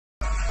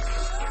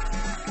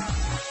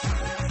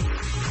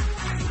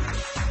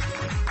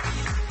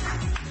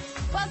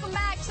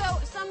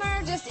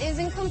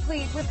isn't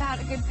complete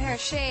without a good pair of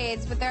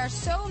shades, but there are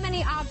so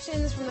many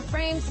options from the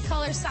frames to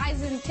colors,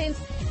 sizes, and tints.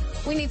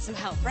 We need some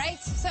help, right?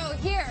 So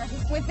here,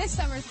 with this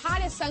summer's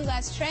hottest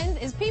sunglass trend,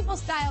 is People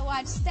Style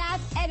Watch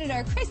staff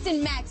editor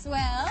Kristen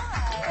Maxwell.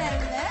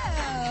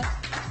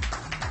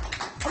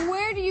 Hello.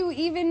 Where do you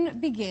even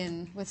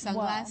begin with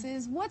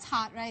sunglasses? Well, what's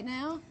hot right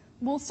now?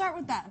 We'll start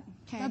with that.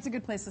 Okay. That's a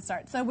good place to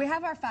start. So we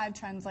have our 5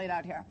 trends laid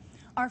out here.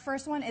 Our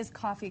first one is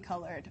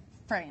coffee-colored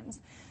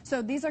frames.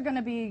 So these are going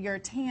to be your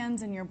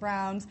tans and your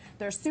browns.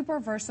 They're super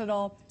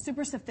versatile,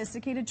 super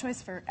sophisticated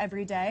choice for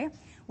every day.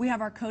 We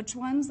have our Coach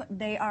ones.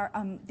 They are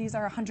these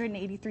are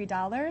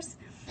 $183.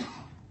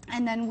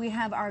 And then we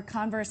have our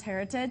Converse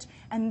Heritage,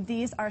 and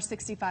these are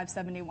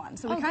 $65.71.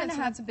 So we kind of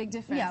have that's a big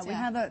difference. Yeah, we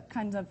have a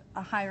kind of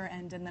a higher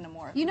end and then a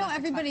more. You know,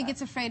 everybody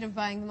gets afraid of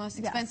buying the most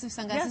expensive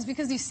sunglasses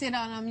because you sit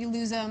on them, you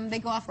lose them, they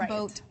go off the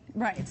boat.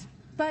 Right.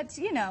 But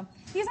you know,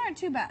 these aren't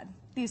too bad.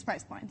 These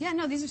price points. Yeah,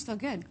 no, these are still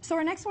good. So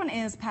our next one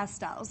is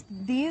pastels.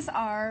 These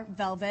are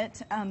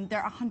velvet.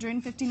 They're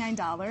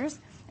 $159.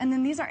 And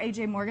then these are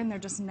AJ Morgan. They're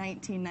just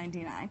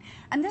 $19.99.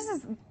 And this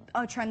is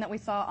a trend that we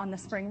saw on the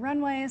spring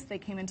runways. They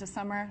came into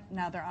summer.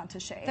 Now they're onto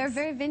shades. They're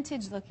very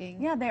vintage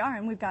looking. Yeah, they are.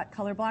 And we've got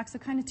color blocks, so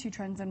kind of 2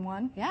 trends in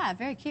one. Yeah,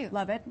 very cute.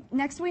 Love it.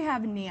 Next we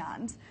have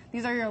neons.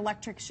 These are your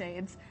electric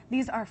shades.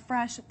 These are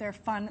fresh. They're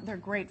fun. They're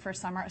great for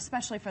summer,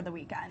 especially for the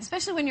weekend.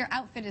 Especially when your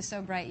outfit is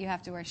so bright, you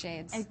have to wear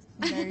shades.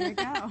 There you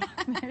go.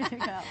 There you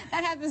go.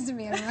 That happens to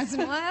me every once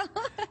in a while.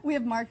 We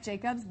have Marc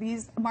Jacobs.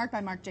 These Marc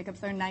by Marc Jacobs.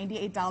 They're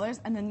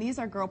 $98, and then these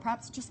are girl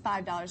props, just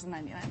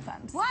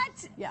 $5.99.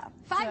 What? Yeah.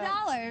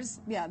 $5?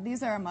 Yeah,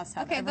 these are a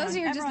must-have. Okay, those are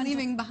you're just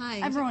leaving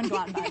behind. Everyone go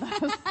out and buy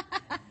those.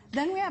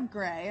 Then we have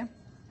gray.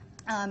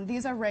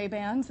 These are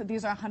Ray-Bans.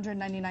 These are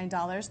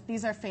 $199.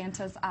 These are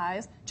Fanta's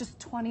Eyes, just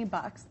 $20.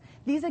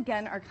 These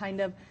again are kind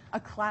of a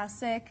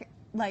classic,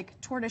 like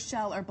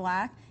tortoiseshell or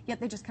black, yet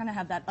they just kind of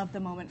have that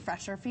of-the-moment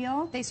fresher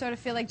feel. They sort of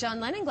feel like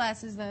John Lennon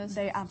glasses, those.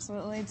 They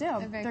absolutely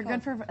do. They're cool.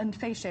 Good for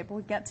face shape.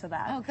 We'll get to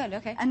that. Oh, good,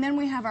 okay. And then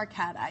we have our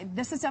cat eye.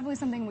 This is definitely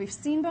something we've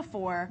seen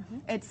before.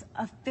 It's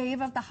a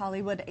fave of the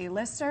Hollywood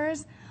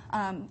A-listers.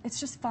 It's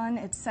just fun,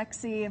 it's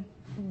sexy,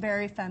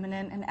 very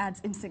feminine, and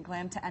adds instant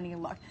glam to any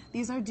look.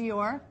 These are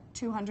Dior,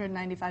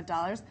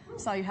 $295.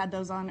 Saw you had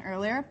those on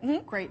earlier.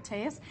 Great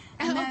taste.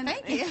 And then,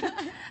 thank you.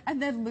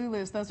 And then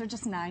Lulu's, those are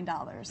just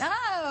 $9.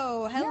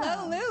 Oh,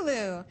 hello,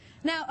 Lulu.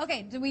 Now,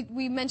 okay,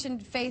 we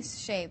mentioned face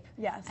shape.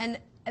 Yes. And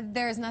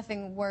there's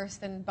nothing worse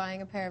than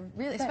buying a pair of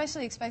really,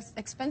 especially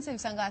expensive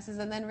sunglasses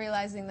and then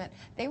realizing that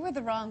they were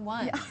the wrong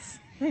ones. Yes.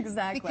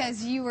 Exactly.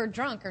 Because you were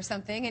drunk or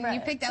something and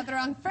you picked out the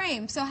wrong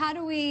frame. So how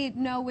do we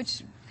know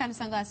which kind of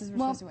sunglasses we're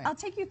supposed to wear? I'll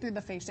take you through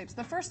the face shapes.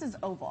 The first is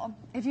oval.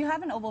 If you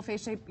have an oval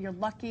face shape, you're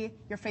lucky.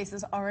 Your face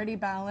is already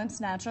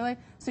balanced naturally,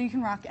 so you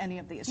can rock any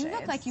of these shades. You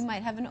look like you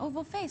might have an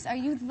oval face. Are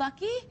you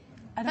lucky?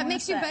 That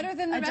makes you better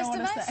than the rest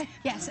of us? Say.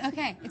 Yes,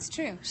 okay, it's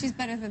true. She's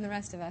better than the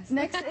rest of us.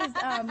 Next is,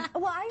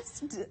 well, I,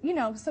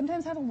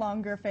 sometimes have a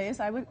longer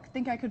face. I would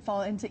think I could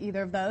fall into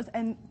either of those.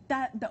 And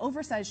the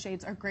oversized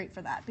shades are great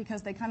for that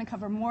because they kind of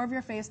cover more of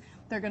your face.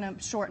 They're going to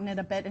shorten it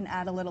a bit and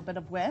add a little bit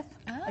of width.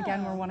 Oh.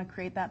 Again, we want to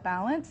create that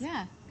balance.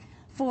 Yeah.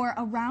 For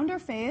a rounder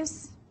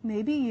face,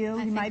 maybe you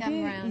might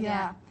be. Round,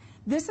 yeah.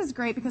 This is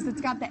great because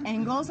it's got the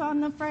angles on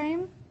the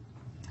frame.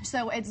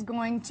 So it's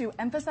going to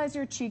emphasize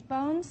your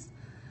cheekbones.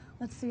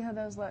 Let's see how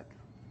those look.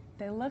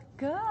 They look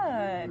good.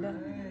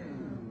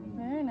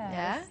 Very nice.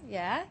 Yeah,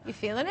 yeah. You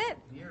feeling it?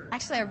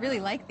 Actually, I really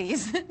like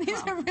these.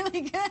 These are really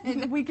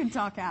good. We can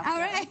talk after. All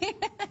right.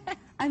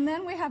 And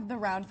then we have the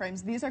round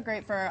frames. These are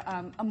great for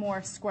a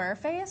more square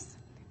face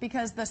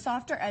because the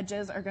softer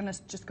edges are going to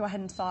just go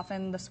ahead and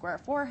soften the square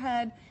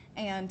forehead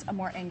and a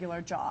more angular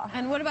jaw.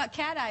 And what about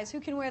cat eyes? Who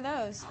can wear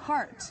those?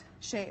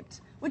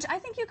 Heart-shaped, which I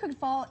think you could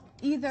fall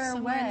either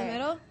Somewhere way. in the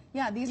middle?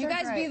 Yeah, these are great.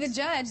 You guys be the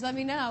judge. Let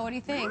me know. What do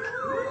you think?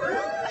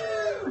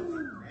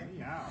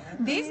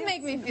 These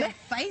make me feel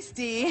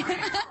feisty.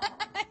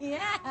 Yeah,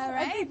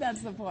 right? I think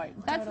that's the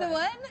point. That's the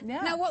one?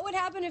 Yeah. Now, what would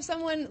happen if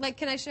someone, like,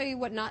 can I show you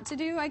what not to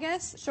do, I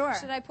guess? Sure.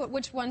 Should I put,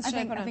 which ones should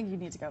I put on? I think you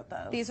need to go with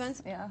those. These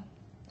ones? Yeah.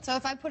 So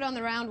if I put on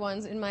the round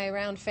ones in my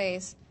round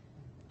face,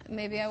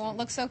 maybe I won't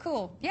look so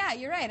cool. Yeah,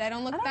 you're right. I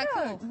don't look that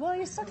cool. Well,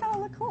 you still kind of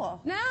look cool.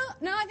 No,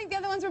 I think the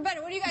other ones were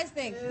better. What do you guys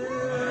think?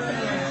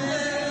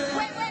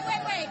 Wait.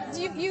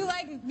 You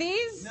like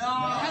these?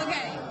 No.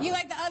 Okay. You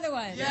like the other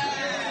one?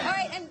 Yeah. All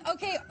right, and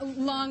okay,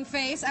 long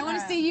face. I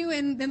want to see you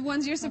in the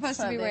ones you're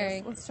supposed to be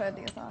wearing. Let's try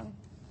these on.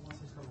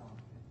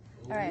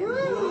 All right.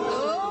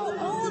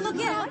 Oh, look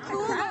at how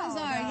cool those are.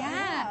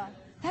 Yeah.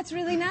 That's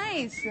really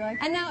nice. You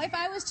like and now, if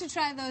I was to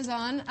try those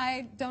on,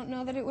 I don't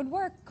know that it would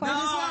work quite as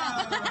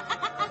well.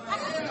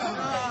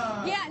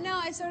 Yeah, no,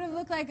 I sort of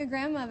look like a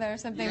grandmother or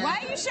something. Yeah. Why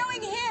are you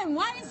showing him?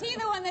 Why is he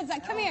the one that's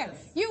like, come here,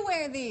 you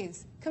wear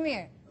these. Come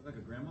here. Like a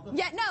grandmother?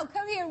 Yeah, no,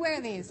 come here, wear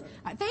these.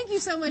 Thank you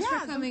so much for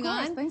coming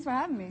on. Thanks for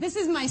having me. This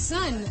is my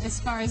son, as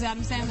far as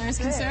Adam Sandler is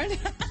concerned.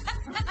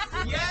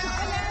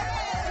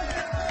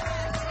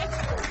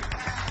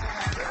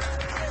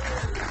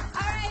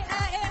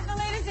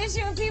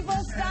 issue of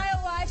People's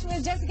Style Watch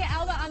with Jessica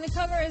Alba on the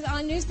cover is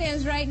on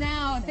newsstands right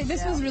now.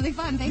 This was really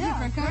fun. Thank you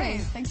for coming.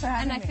 Great. Thanks for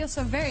having me. And I feel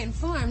so very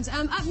informed.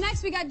 Up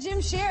next, we got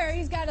Jim Scherer.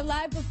 He's got a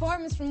live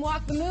performance from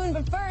Walk the Moon.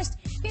 But first,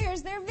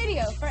 here's their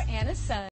video for Anna's Son.